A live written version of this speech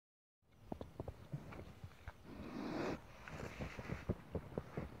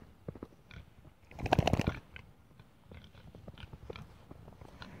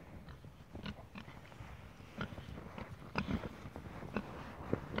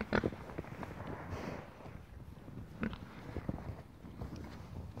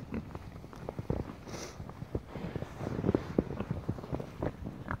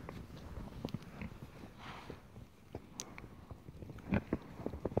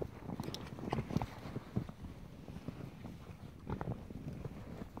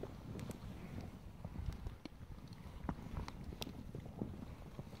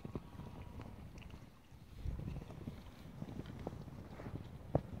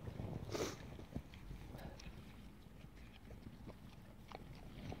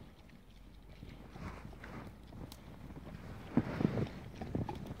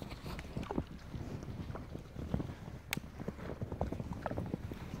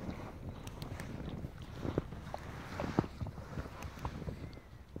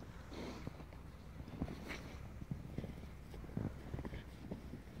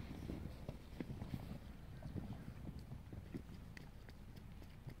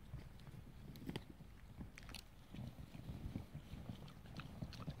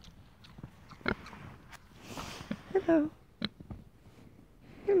Hello.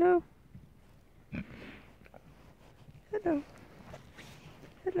 Hello. Hello.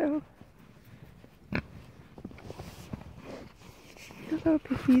 Hello. Hello,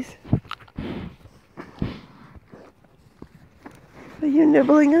 piggies. Are you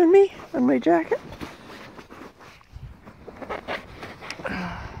nibbling on me? On my jacket?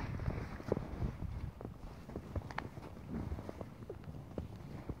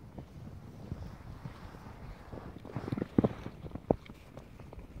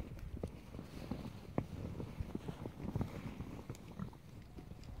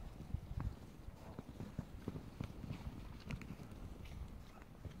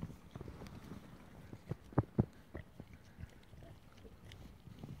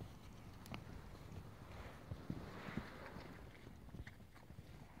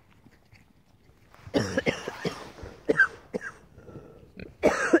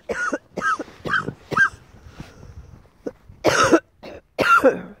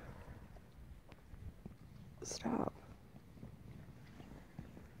 Stop.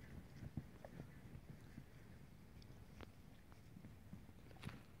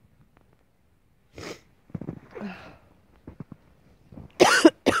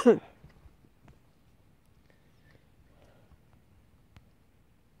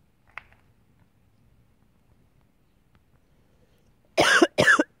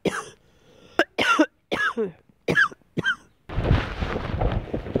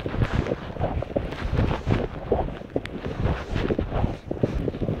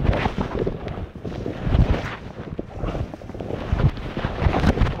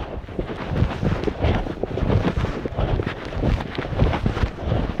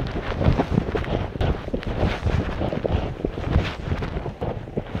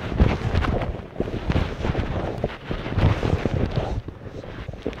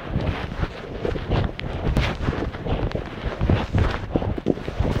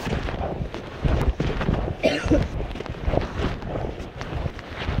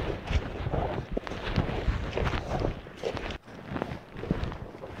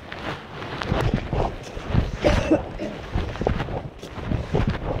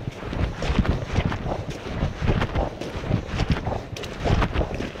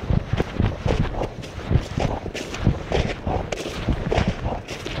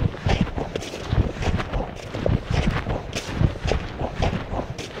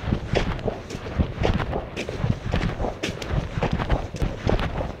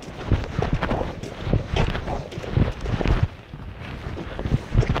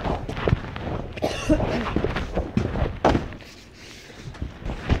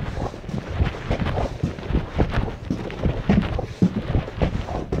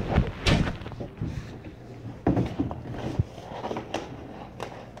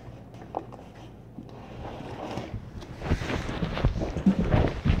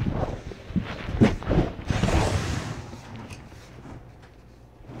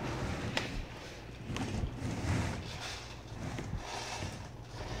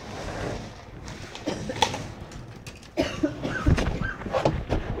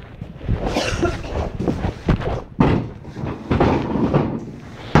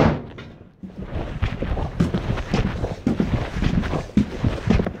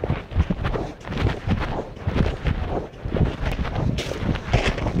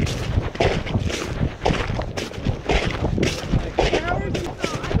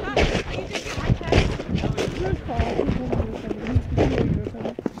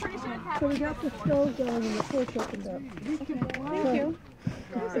 So we got the stove going and the porch opened up. Thank you.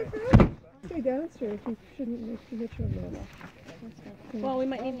 Stay downstairs. You shouldn't make too much of a mess. Well, we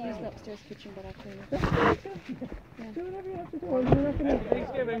might need to use the upstairs kitchen, but I'll clean it. Do whatever you have to do. We're not gonna,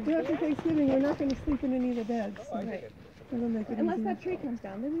 after Thanksgiving, we're not going to sleep in any of the beds. So Right. It'll make it Unless easier. that tree comes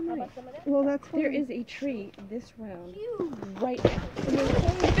down, then we might. Well, that's fine. There is a tree this round right now. And there's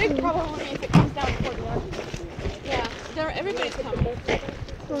always The big tree. problem will be if it comes down toward the yard. Yeah, everybody's coming.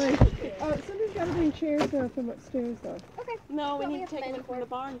 Fine. Somebody's got to bring chairs down from upstairs, though. Okay. No, we need to take them in from the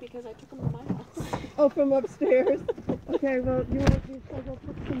barn because I took them to my house. Oh, from upstairs? Okay, well, you want to go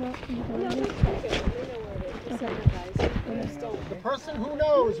pick some up from the No, barn? they know where it is. Just send them guys. They're still. The person who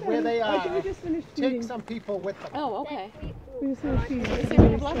knows where they Okay, we are, just finished feeding. take some people with them. Oh, okay. We just finished feeding. They say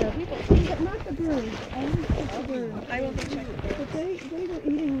we have lots of people. But not the birds. Only the birds. I will go check. But they were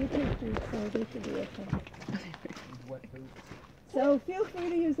eating the pictures, so they should be okay. So feel free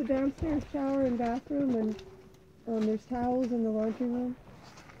to use the downstairs shower and bathroom, and there's towels in the laundry room.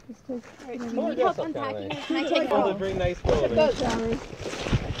 Just take Can you help unpacking? Can I take Those are very nice clothing. Go, Sally.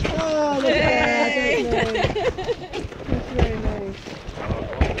 Oh, look at that. That's very nice.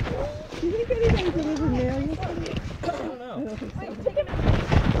 Do you think anybody delivered mail yesterday?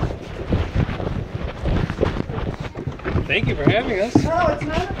 Thank you for having us. Oh, it's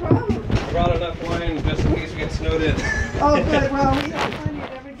not a problem. I brought enough wine just in case we get snowed in. Oh, good. Well, we have plenty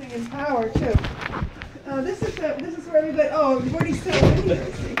of everything in power too. This is where everybody. Oh, you've already settled in here.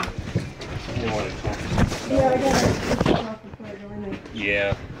 I see. You want to talk? Yeah, I gotta talk before I go in there.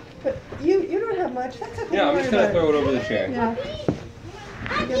 Yeah. But you don't have much. That's okay. Yeah, I'm just gonna throw it over the chair. Yeah.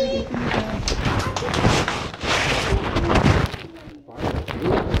 I gotta get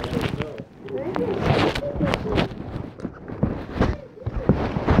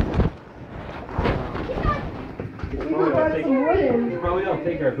We probably don't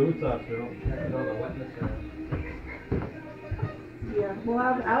take our boots off so we don't catch all the wetness there. Yeah, we'll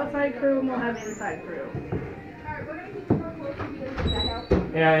have outside crew and we'll have inside crew.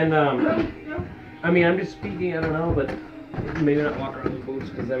 Yeah, and I mean, I'm just speaking. I don't know, but maybe not walk around with boots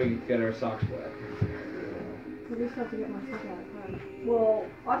because then we get our socks wet. We just have to get my stuff out of time. Well,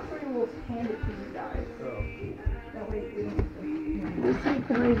 us three will hand it to you guys. Oh. That way we don't this week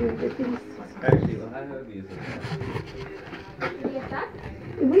behind you. Get these. Actually, I have these.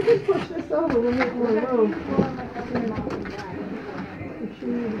 If we can push this over, we'll make more room.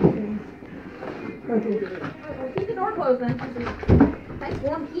 We'll keep the door closed then. Nice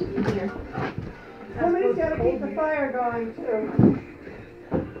warm heat in here. Somebody's got to keep the fire going too.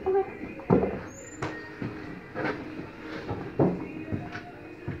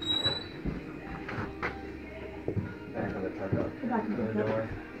 Back on the truck up. Back on the door.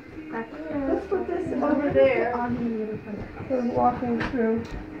 Let's put this over there for walking through.